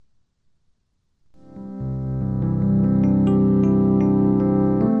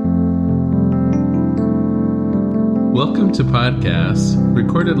to podcasts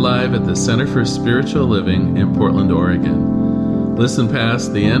recorded live at the Center for Spiritual Living in Portland, Oregon. Listen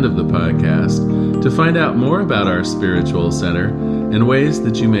past the end of the podcast to find out more about our spiritual center and ways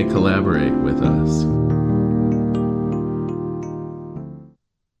that you may collaborate with us.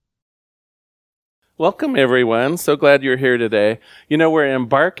 Welcome, everyone. So glad you're here today. You know, we're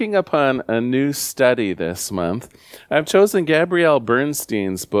embarking upon a new study this month. I've chosen Gabrielle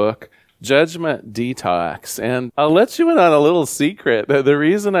Bernstein's book, Judgment Detox. And I'll let you in on a little secret. The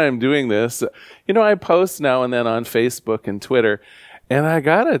reason I'm doing this, you know, I post now and then on Facebook and Twitter, and I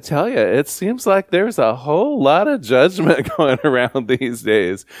gotta tell you, it seems like there's a whole lot of judgment going around these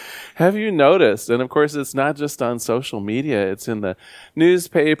days. Have you noticed? And of course, it's not just on social media. It's in the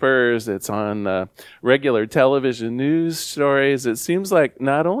newspapers. It's on regular television news stories. It seems like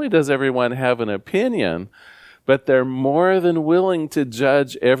not only does everyone have an opinion, but they're more than willing to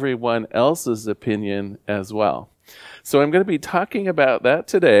judge everyone else's opinion as well. So I'm going to be talking about that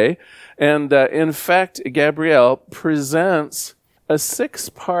today. And in fact, Gabrielle presents a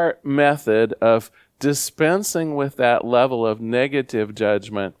 6-part method of dispensing with that level of negative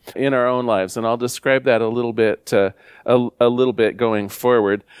judgment in our own lives. And I'll describe that a little bit going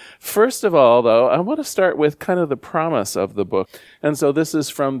forward. First of all, though, I want to start with kind of the promise of the book. And so this is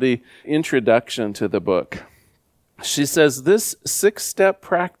from the introduction to the book. She says, this 6-step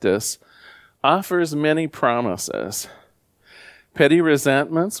practice offers many promises. Petty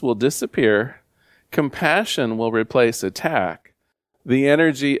resentments will disappear. Compassion will replace attack. The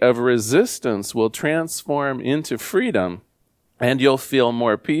energy of resistance will transform into freedom, and you'll feel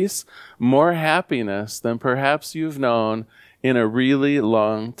more peace, more happiness than perhaps you've known in a really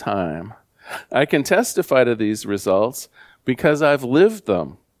long time. I can testify to these results because I've lived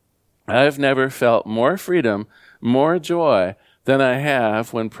them. I've never felt more freedom, more joy than I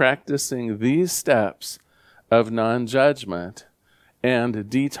have when practicing these steps of non-judgment and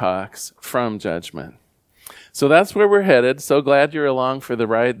detox from judgment. So that's where we're headed. So glad you're along for the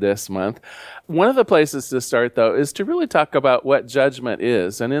ride this month. One of the places to start, though, is to really talk about what judgment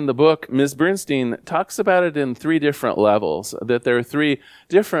is. And in the book, Ms. Bernstein talks about it in 3 different levels, that there are 3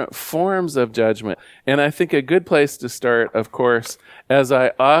 different forms of judgment. And I think a good place to start, of course, as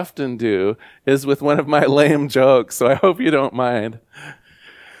I often do, is with one of my lame jokes. So I hope you don't mind.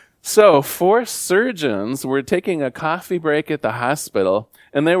 So 4 surgeons were taking a coffee break at the hospital,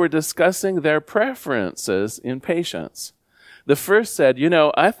 and they were discussing their preferences in patients. The first said,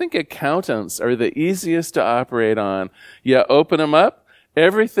 I think accountants are the easiest to operate on. You open them up,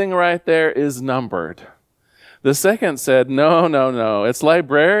 everything right there is numbered. The second said, no, it's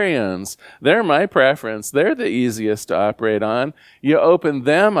librarians. They're my preference. They're the easiest to operate on. You open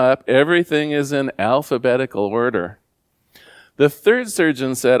them up, everything is in alphabetical order. The third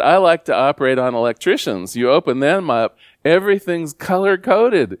surgeon said, I like to operate on electricians. You open them up, everything's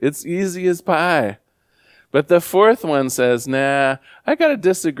color-coded. It's easy as pie. But the fourth one says, I got to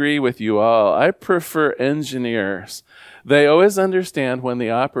disagree with you all. I prefer engineers. They always understand when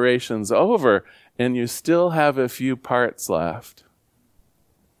the operation's over and you still have a few parts left.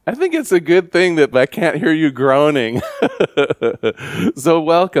 I think it's a good thing that I can't hear you groaning. So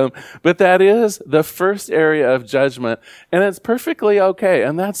welcome. But that is the first area of judgment, and it's perfectly okay.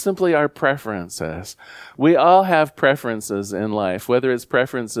 And that's simply our preferences. We all have preferences in life, whether it's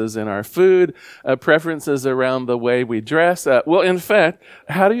preferences in our food, preferences around the way we dress. Well, in fact,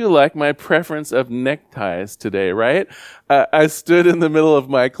 how do you like my preference of neckties today, right? I stood in the middle of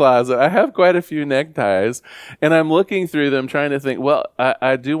my closet. I have quite a few neckties, and I'm looking through them trying to think, well,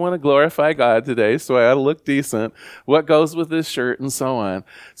 I do want to glorify God today, so I ought to look decent. What goes with this shirt and so on.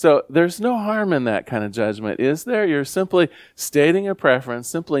 So there's no harm in that kind of judgment, is there? You're simply stating a preference,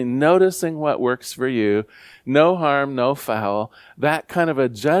 simply noticing what works for you. No harm, no foul. That kind of a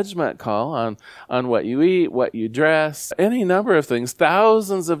judgment call on what you eat, what you dress, any number of things,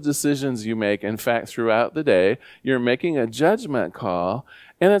 thousands of decisions you make. In fact, throughout the day, you're making a judgment call,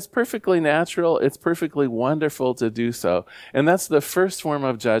 and it's perfectly natural. It's perfectly wonderful to do so. And that's the first form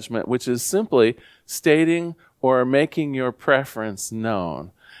of judgment, which is simply stating or making your preference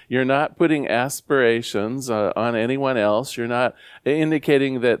known. You're not putting aspirations on anyone else. You're not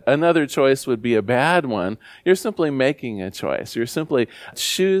indicating that another choice would be a bad one. You're simply making a choice. You're simply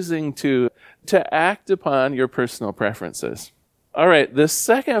choosing to act upon your personal preferences. All right, the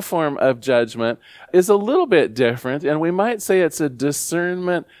second form of judgment is a little bit different, and we might say it's a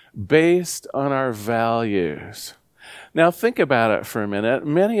discernment based on our values. Now think about it for a minute.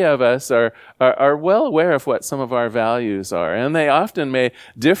 Many of us are well aware of what some of our values are, and they often may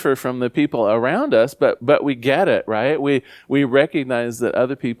differ from the people around us, but we get it, right? We recognize that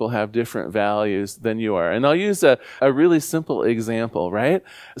other people have different values than you are. And I'll use a really simple example, right?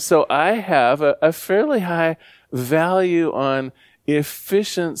 So I have a fairly high value on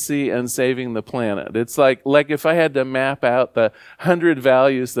efficiency and saving the planet. It's like if I had to map out the 100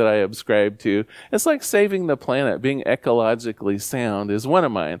 values that I subscribe to, it's like saving the planet, being ecologically sound is one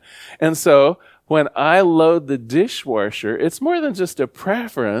of mine. And so when I load the dishwasher, it's more than just a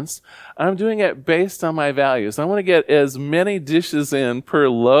preference. I'm doing it based on my values. I want to get as many dishes in per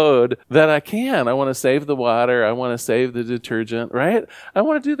load that I can. I want to save the water. I want to save the detergent, right? I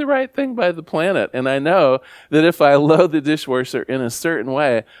want to do the right thing by the planet. And I know that if I load the dishwasher in a certain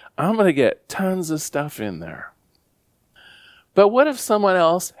way, I'm going to get tons of stuff in there. But what if someone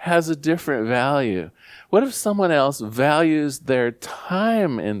else has a different value? What if someone else values their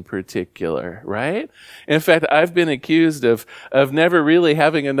time in particular, right? In fact, I've been accused of never really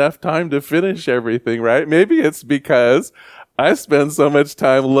having enough time to finish everything, right? Maybe it's because I spend so much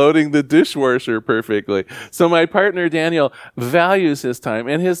time loading the dishwasher perfectly. So my partner, Daniel, values his time,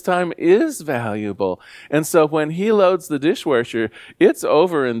 and his time is valuable. And so when he loads the dishwasher, it's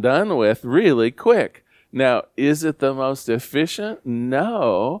over and done with really quick. Now, is it the most efficient?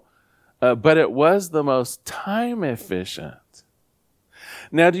 No, but it was the most time efficient.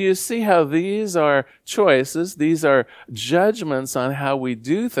 Now, do you see how these are choices? These are judgments on how we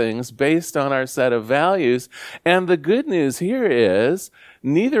do things based on our set of values. And the good news here is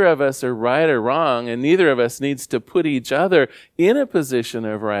neither of us are right or wrong, and neither of us needs to put each other in a position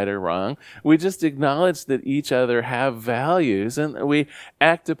of right or wrong. We just acknowledge that each other have values, and we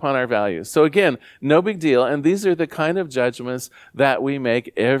act upon our values. So again, no big deal. And these are the kind of judgments that we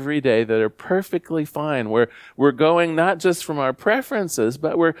make every day that are perfectly fine. We're going not just from our preferences,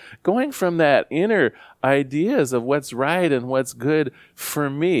 but we're going from that inner ideas of what's right and what's good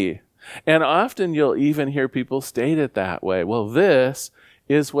for me. And often you'll even hear people state it that way. Well, this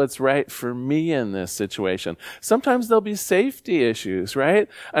is what's right for me in this situation. Sometimes there'll be safety issues, right?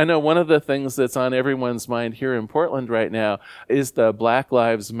 I know one of the things that's on everyone's mind here in Portland right now is the Black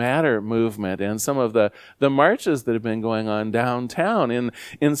Lives Matter movement and some of the marches that have been going on downtown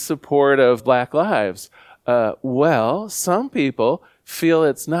in support of Black lives. Well, some people feel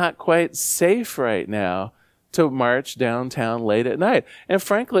it's not quite safe right now to march downtown late at night. And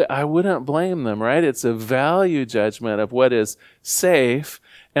frankly, I wouldn't blame them, right? It's a value judgment of what is safe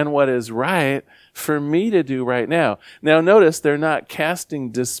and what is right for me to do right now. Now, notice they're not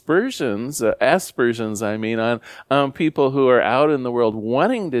casting aspersions, on people who are out in the world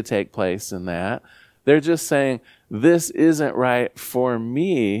wanting to take place in that. They're just saying, this isn't right for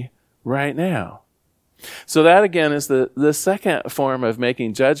me right now. So that, again, is the second form of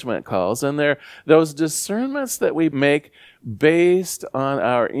making judgment calls. And they're those discernments that we make based on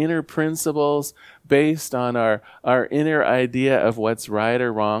our inner principles, based on our inner idea of what's right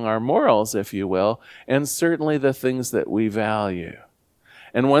or wrong, our morals, if you will, and certainly the things that we value.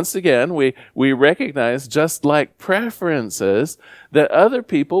 And once again, we recognize, just like preferences, that other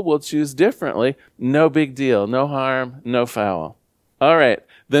people will choose differently. No big deal, no harm, no foul. All right.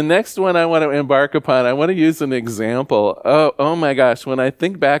 The next one I want to embark upon, I want to use an example. Oh my gosh, when I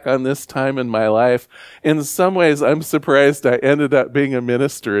think back on this time in my life, in some ways I'm surprised I ended up being a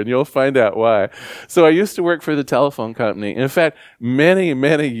minister, and you'll find out why. So I used to work for the telephone company. In fact, many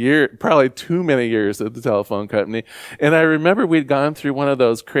years, probably too many years at the telephone company. And I remember we'd gone through one of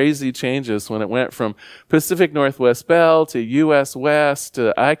those crazy changes when it went from Pacific Northwest Bell to US West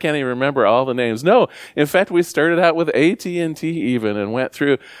to, I can't even remember all the names. No, in fact, we started out with AT&T even and went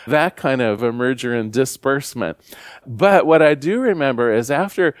through that kind of a merger and disbursement. But what I do remember is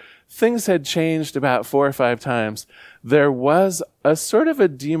after things had changed about 4 or 5 times, there was a sort of a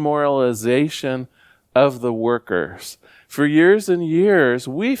demoralization of the workers. For years and years,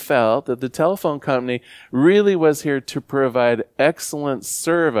 we felt that the telephone company really was here to provide excellent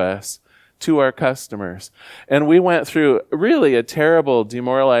service to our customers. And we went through really a terrible,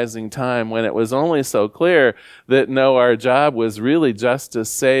 demoralizing time when it was only so clear that no, our job was really just to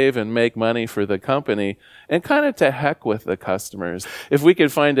save and make money for the company and kind of to heck with the customers. If we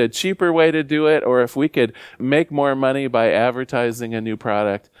could find a cheaper way to do it, or if we could make more money by advertising a new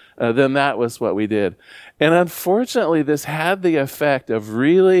product, then that was what we did. And unfortunately, this had the effect of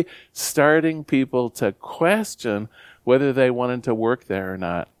really starting people to question whether they wanted to work there or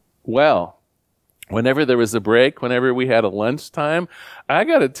not. Well, Whenever there was a break, whenever we had a lunchtime, I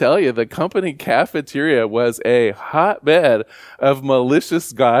got to tell you, the company cafeteria was a hotbed of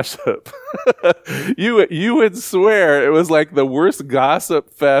malicious gossip. You would swear it was like the worst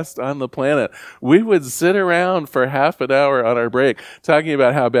gossip fest on the planet. We would sit around for half an hour on our break talking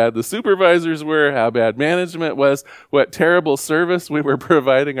about how bad the supervisors were, how bad management was, what terrible service we were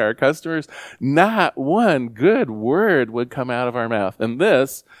providing our customers. Not one good word would come out of our mouth. And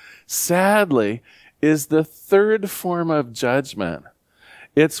this, sadly, is the third form of judgment.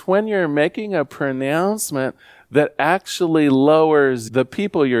 It's when you're making a pronouncement that actually lowers the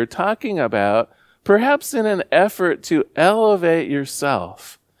people you're talking about, perhaps in an effort to elevate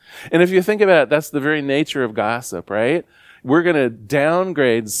yourself. And if you think about it, that's the very nature of gossip, right? We're going to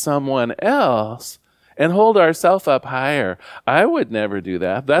downgrade someone else and hold ourselves up higher. I would never do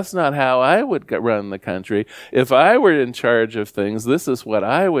that. That's not how I would run the country. If I were in charge of things, this is what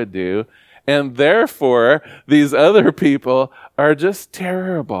I would do. And therefore, these other people are just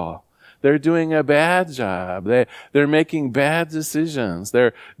terrible. They're doing a bad job. They're making bad decisions.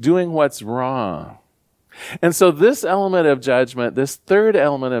 They're doing what's wrong. And so this element of judgment, this third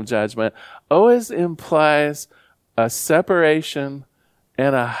element of judgment, always implies a separation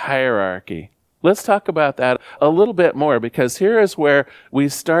and a hierarchy. Let's talk about that a little bit more, because here is where we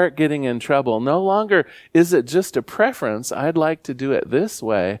start getting in trouble. No longer is it just a preference. I'd like to do it this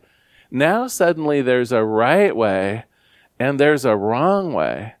way. Now suddenly there's a right way and there's a wrong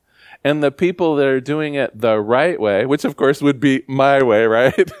way. And the people that are doing it the right way, which of course would be my way,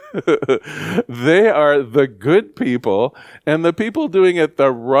 right? They are the good people. And the people doing it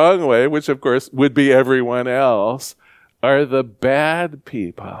the wrong way, which of course would be everyone else, are the bad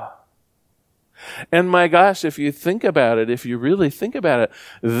people. And my gosh, if you think about it, if you really think about it,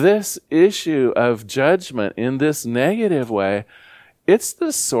 this issue of judgment in this negative way, it's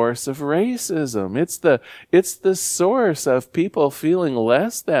the source of racism. It's the source of people feeling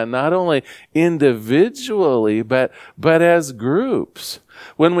less than, not only individually, but as groups.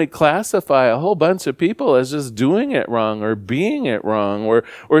 When we classify a whole bunch of people as just doing it wrong or being it wrong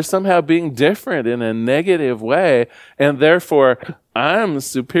or somehow being different in a negative way, and therefore I'm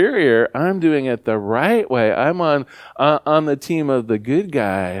superior, I'm doing it the right way, I'm on the team of the good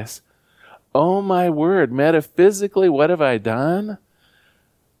guys. Oh my word, metaphysically, what have I done?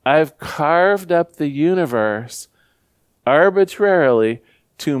 I've carved up the universe arbitrarily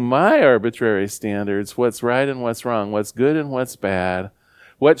to my arbitrary standards, what's right and what's wrong, what's good and what's bad,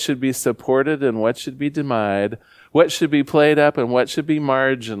 what should be supported and what should be denied, what should be played up and what should be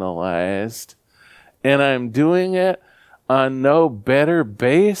marginalized. And I'm doing it on no better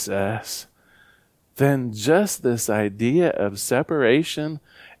basis than just this idea of separation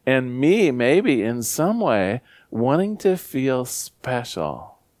and me maybe in some way wanting to feel special.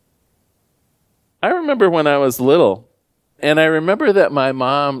 I remember when I was little, and I remember that my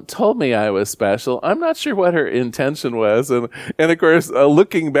mom told me I was special. I'm not sure what her intention was. And of course,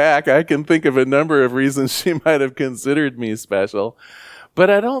 looking back, I can think of a number of reasons she might have considered me special. But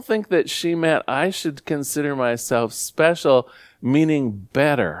I don't think that she meant I should consider myself special, meaning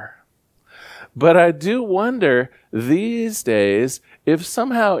better. But I do wonder these days if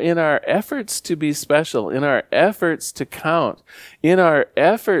somehow in our efforts to be special, in our efforts to count, in our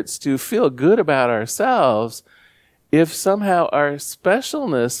efforts to feel good about ourselves, if somehow our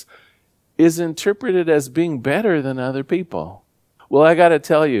specialness is interpreted as being better than other people. Well, I got to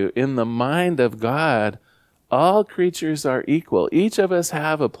tell you, in the mind of God, all creatures are equal. Each of us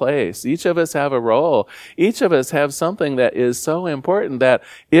have a place. Each of us have a role. Each of us have something that is so important that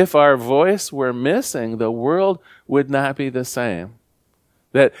if our voice were missing, the world would not be the same.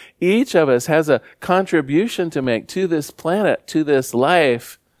 That each of us has a contribution to make to this planet, to this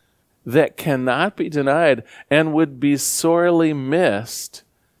life, that cannot be denied and would be sorely missed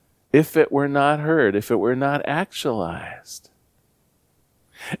if it were not heard, if it were not actualized.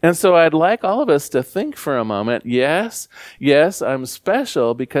 And so I'd like all of us to think for a moment, yes, I'm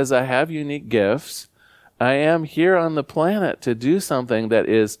special because I have unique gifts. I am here on the planet to do something that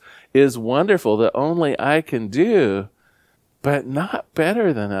is wonderful, that only I can do, but not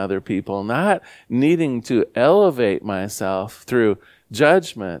better than other people, not needing to elevate myself through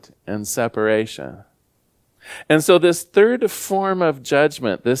judgment and separation. And so this third form of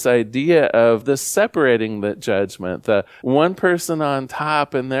judgment, this idea of the separating the judgment, the one person on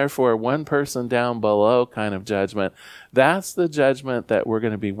top and therefore one person down below kind of judgment, that's the judgment that we're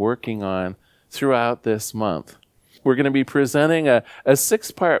going to be working on throughout this month. We're going to be presenting a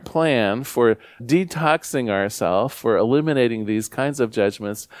 6-part plan for detoxing ourselves, for eliminating these kinds of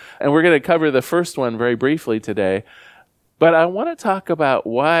judgments. And we're going to cover the first one very briefly today. But I want to talk about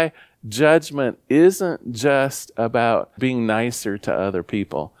why judgment isn't just about being nicer to other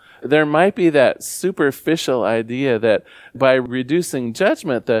people. There might be that superficial idea that by reducing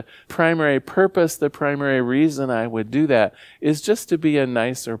judgment, the primary purpose, the primary reason I would do that is just to be a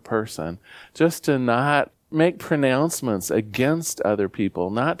nicer person, just to not make pronouncements against other people,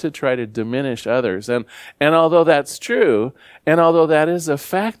 not to try to diminish others. And although that's true, and although that is a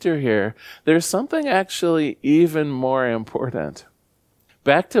factor here, there's something actually even more important.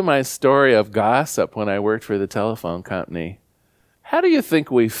 Back to my story of gossip when I worked for the telephone company. How do you think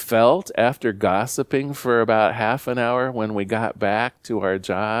we felt after gossiping for about half an hour when we got back to our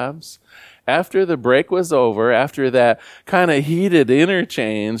jobs? After the break was over, after that kind of heated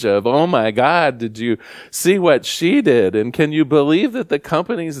interchange of, oh my God, did you see what she did? And can you believe that the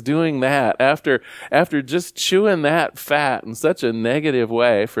company's doing that? After just chewing that fat in such a negative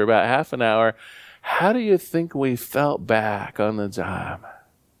way for about half an hour, how do you think we felt back on the job?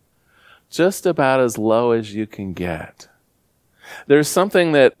 Just about as low as you can get. There's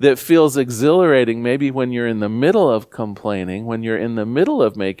something that feels exhilarating maybe when you're in the middle of complaining, when you're in the middle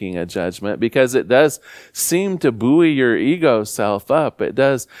of making a judgment, because it does seem to buoy your ego self up. It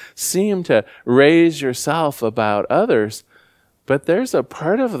does seem to raise yourself about others. But there's a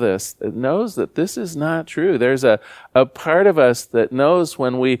part of this that knows that this is not true. There's a part of us that knows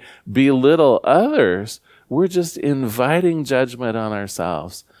when we belittle others, we're just inviting judgment on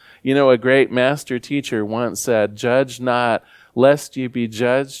ourselves. You know, a great master teacher once said, "Judge not, lest you be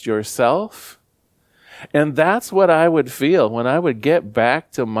judged yourself." And that's what I would feel when I would get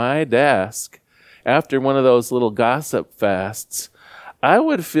back to my desk after one of those little gossip fests. I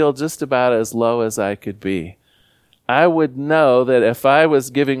would feel just about as low as I could be. I would know that if I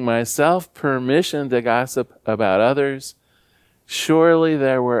was giving myself permission to gossip about others, surely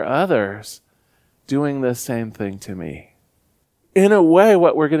there were others doing the same thing to me. In a way,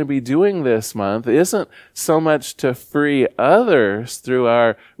 what we're going to be doing this month isn't so much to free others through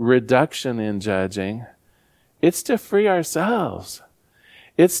our reduction in judging. It's to free ourselves.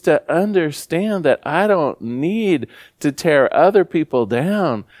 It's to understand that I don't need to tear other people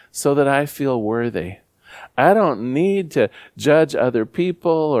down so that I feel worthy. I don't need to judge other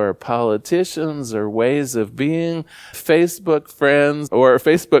people or politicians or ways of being, Facebook friends or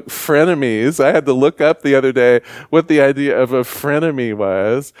Facebook frenemies. I had to look up the other day what the idea of a frenemy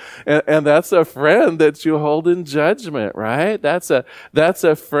was. And that's a friend that you hold in judgment, right? That's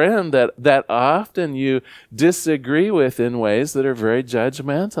a friend that often you disagree with in ways that are very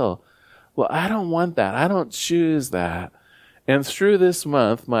judgmental. Well, I don't want that. I don't choose that. And through this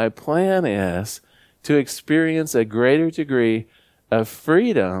month, my plan is to experience a greater degree of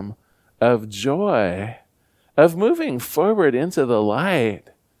freedom, of joy, of moving forward into the light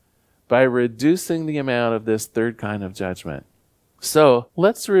by reducing the amount of this third kind of judgment. So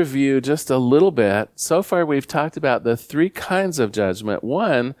let's review just a little bit. So far we've talked about the three kinds of judgment.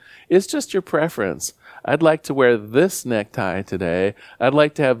 One is just your preference. I'd like to wear this necktie today. I'd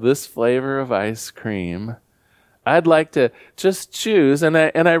like to have this flavor of ice cream. I'd like to just choose, and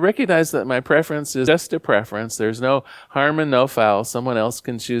I recognize that my preference is just a preference. There's no harm and no foul. Someone else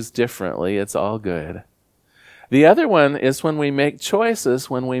can choose differently. It's all good. The other one is when we make choices,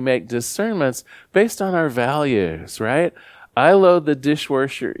 when we make discernments based on our values, right? I load the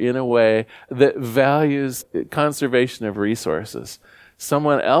dishwasher in a way that values conservation of resources.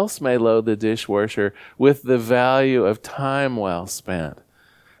 Someone else may load the dishwasher with the value of time well spent.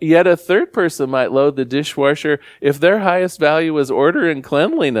 Yet a third person might load the dishwasher. If their highest value was order and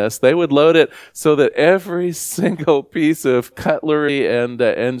cleanliness, they would load it so that every single piece of cutlery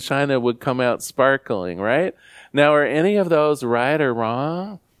and china would come out sparkling, right? Now, are any of those right or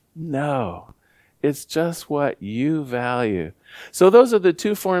wrong? No. It's just what you value. So those are the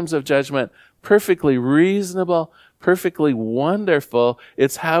two forms of judgment, perfectly reasonable, perfectly wonderful.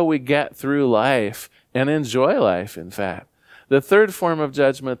 It's how we get through life and enjoy life, in fact. The third form of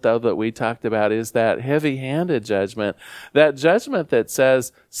judgment, though, that we talked about is that heavy-handed judgment, that judgment that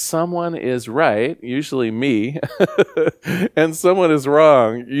says someone is right, usually me, and someone is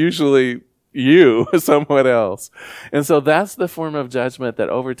wrong, usually you, someone else. And so that's the form of judgment that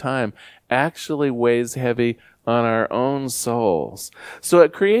over time actually weighs heavy on our own souls. So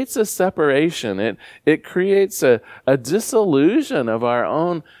it creates a separation. It creates a disillusion of our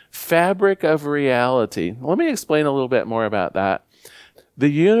own fabric of reality. Let me explain a little bit more about that. The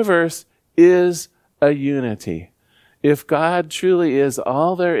universe is a unity. If God truly is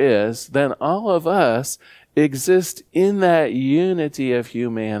all there is, then all of us exist in that unity of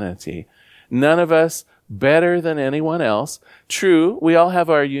humanity. None of us better than anyone else. True, we all have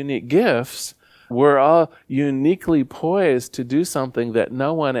our unique gifts, We're all uniquely poised to do something that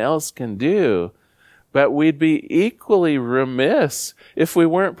no one else can do, but we'd be equally remiss if we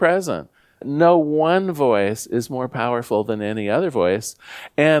weren't present. No one voice is more powerful than any other voice,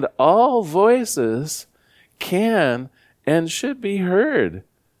 and all voices can and should be heard.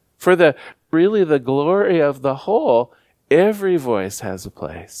 For the glory of the whole, every voice has a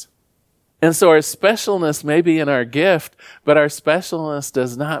place. And so our specialness may be in our gift, but our specialness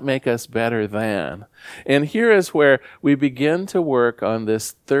does not make us better than. And here is where we begin to work on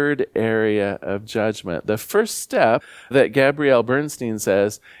this third area of judgment. The first step that Gabrielle Bernstein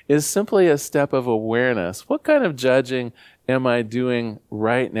says is simply a step of awareness. What kind of judging am I doing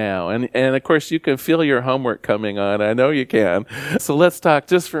right now? And of course, you can feel your homework coming on. I know you can. So let's talk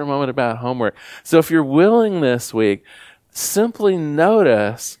just for a moment about homework. So if you're willing this week, simply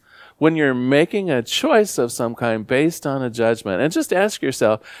notice when you're making a choice of some kind based on a judgment, and just ask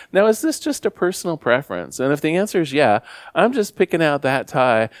yourself, now, is this just a personal preference? And if the answer is yeah, I'm just picking out that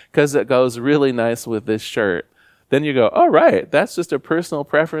tie because it goes really nice with this shirt. Then you go, all right, that's just a personal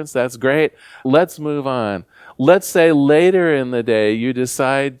preference. That's great. Let's move on. Let's say later in the day you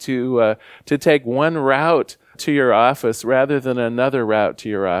decide to take one route to your office rather than another route to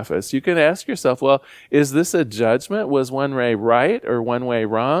your office. You can ask yourself, well, is this a judgment? Was one way right or one way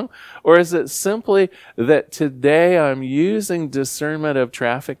wrong? Or is it simply that today I'm using discernment of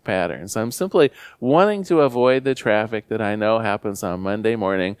traffic patterns? I'm simply wanting to avoid the traffic that I know happens on Monday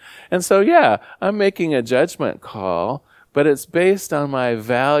morning. And so, yeah, I'm making a judgment call, but it's based on my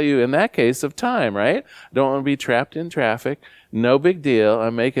value, in that case, of time, right? I don't want to be trapped in traffic. No big deal.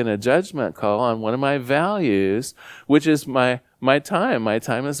 I'm making a judgment call on one of my values, which is my time. My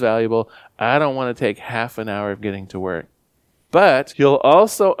time is valuable. I don't want to take half an hour of getting to work. But you'll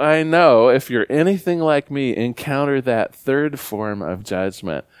also, I know, if you're anything like me, encounter that third form of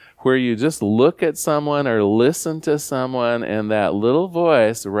judgment, where you just look at someone or listen to someone and that little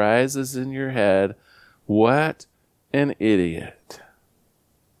voice rises in your head, what an idiot.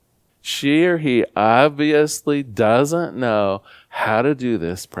 She or he obviously doesn't know how to do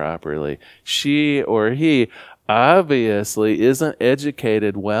this properly. She or he obviously isn't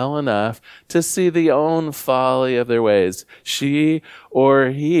educated well enough to see the own folly of their ways. She or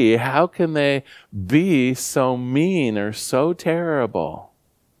he, how can they be so mean or so terrible?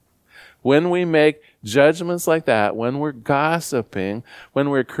 When we make judgments like that, when we're gossiping,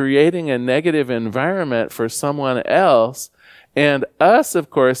 when we're creating a negative environment for someone else, and us, of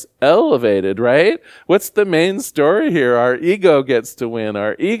course, elevated, right? What's the main story here? Our ego gets to win.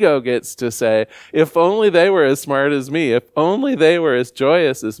 Our ego gets to say, if only they were as smart as me. If only they were as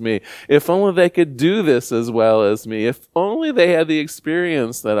joyous as me. If only they could do this as well as me. If only they had the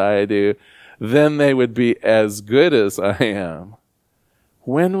experience that I do, then they would be as good as I am.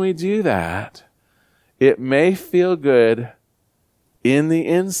 When we do that, it may feel good in the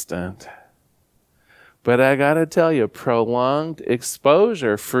instant, but I gotta tell you, prolonged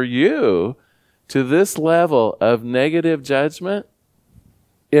exposure for you to this level of negative judgment,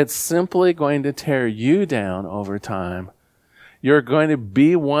 it's simply going to tear you down over time. You're going to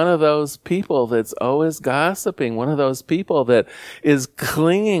be one of those people that's always gossiping, one of those people that is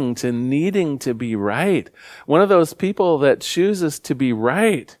clinging to needing to be right, one of those people that chooses to be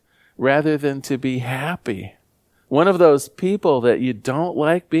right rather than to be happy, one of those people that you don't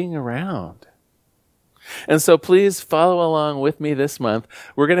like being around. And so please follow along with me this month.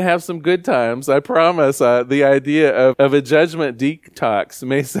 We're going to have some good times. I promise. The idea of a judgment detox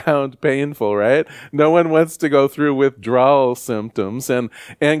may sound painful, right? No one wants to go through withdrawal symptoms.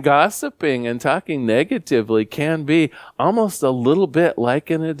 And gossiping and talking negatively can be almost a little bit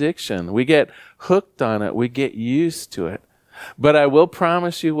like an addiction. We get hooked on it. We get used to it. But I will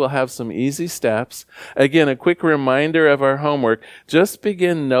promise you we'll have some easy steps. Again, a quick reminder of our homework. Just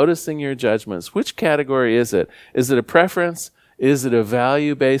begin noticing your judgments. Which category is it? Is it a preference? Is it a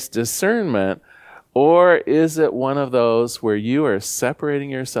value-based discernment? Or is it one of those where you are separating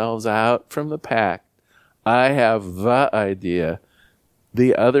yourselves out from the pack? I have the idea.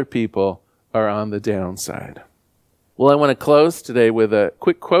 The other people are on the downside. Well, I want to close today with a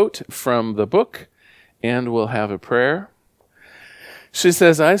quick quote from the book, and we'll have a prayer. She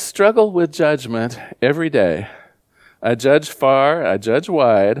says, I struggle with judgment every day. I judge far, I judge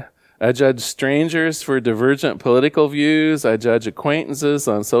wide. I judge strangers for divergent political views. I judge acquaintances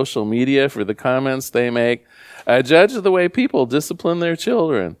on social media for the comments they make. I judge the way people discipline their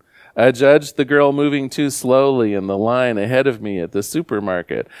children. I judge the girl moving too slowly in the line ahead of me at the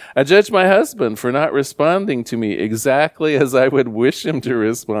supermarket. I judge my husband for not responding to me exactly as I would wish him to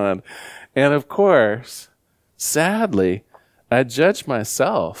respond. And of course, sadly, I judge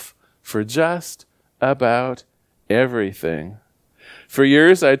myself for just about everything. For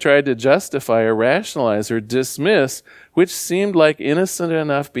years, I tried to justify or rationalize or dismiss which seemed like innocent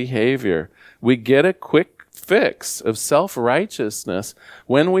enough behavior. We get a quick fix of self-righteousness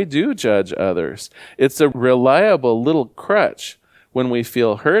when we do judge others. It's a reliable little crutch when we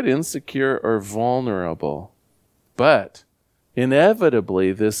feel hurt, insecure, or vulnerable. But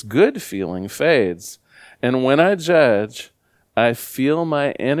inevitably, this good feeling fades. And when I judge, I feel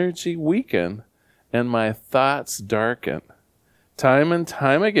my energy weaken and my thoughts darken. Time and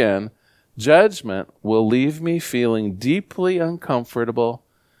time again, judgment will leave me feeling deeply uncomfortable,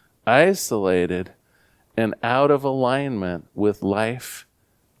 isolated, and out of alignment with life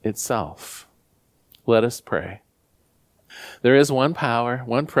itself. Let us pray. There is one power,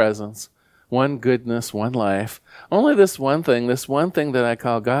 one presence, one goodness, one life. Only this one thing that I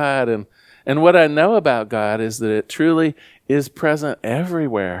call God. And what I know about God is that it truly is present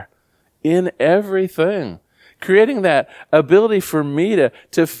everywhere, in everything, creating that ability for me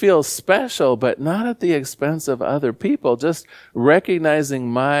to feel special, but not at the expense of other people, just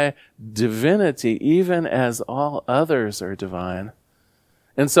recognizing my divinity even as all others are divine.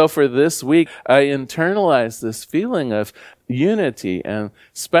 And so for this week, I internalized this feeling of unity and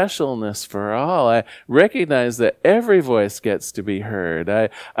specialness for all. I recognize that every voice gets to be heard. I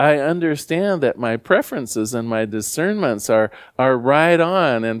understand that my preferences and my discernments are right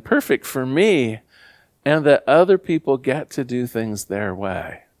on and perfect for me, and that other people get to do things their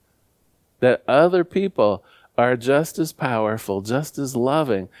way. That other people are just as powerful, just as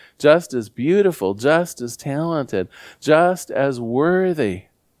loving, just as beautiful, just as talented, just as worthy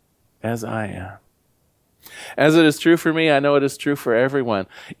as I am. As it is true for me, I know it is true for everyone.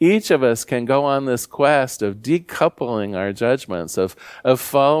 Each of us can go on this quest of decoupling our judgments, of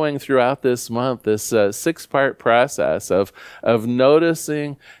following throughout this month, this 6-part process of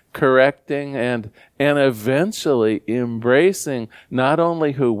noticing, correcting, and eventually embracing not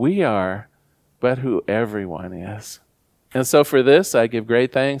only who we are, but who everyone is. And so for this, I give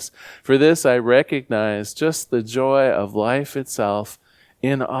great thanks. For this, I recognize just the joy of life itself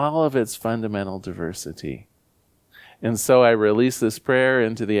in all of its fundamental diversity. And so I release this prayer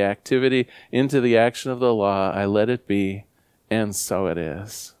into the activity, into the action of the law. I let it be, and so it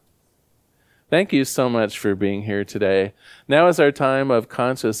is. Thank you so much for being here today. Now is our time of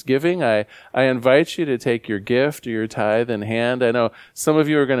conscious giving. I invite you to take your gift or your tithe in hand. I know some of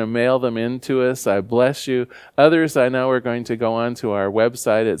you are going to mail them in to us. I bless you. Others I know are going to go on to our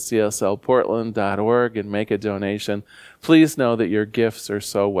website at cslportland.org and make a donation. Please know that your gifts are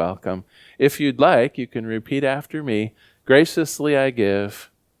so welcome. If you'd like, you can repeat after me. Graciously I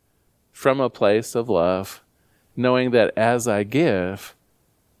give from a place of love, knowing that as I give,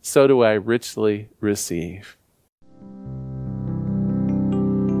 so do I richly receive.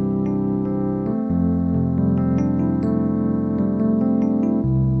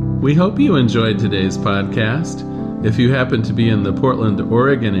 We hope you enjoyed today's podcast. If you happen to be in the Portland,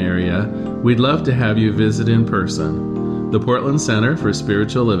 Oregon area, we'd love to have you visit in person. The Portland Center for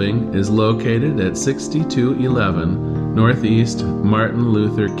Spiritual Living is located at 6211 Northeast Martin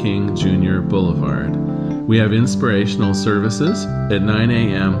Luther King Jr. Boulevard. We have inspirational services at 9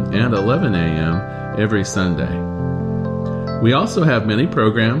 a.m. and 11 a.m. every Sunday. We also have many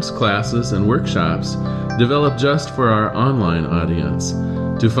programs, classes, and workshops developed just for our online audience.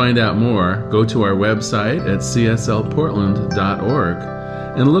 To find out more, go to our website at cslportland.org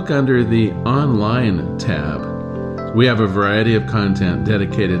and look under the Online tab. We have a variety of content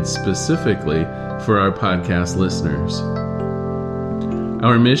dedicated specifically for our podcast listeners.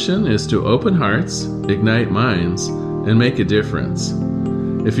 Our mission is to open hearts, ignite minds, and make a difference.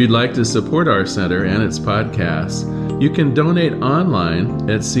 If you'd like to support our center and its podcasts, you can donate online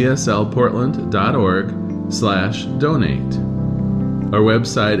at cslportland.org/donate. Our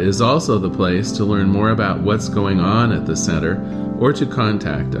website is also the place to learn more about what's going on at the center or to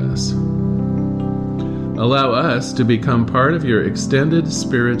contact us. Allow us to become part of your extended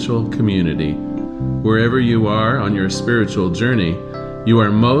spiritual community. Wherever you are on your spiritual journey, you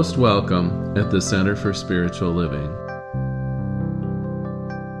are most welcome at the Center for Spiritual Living.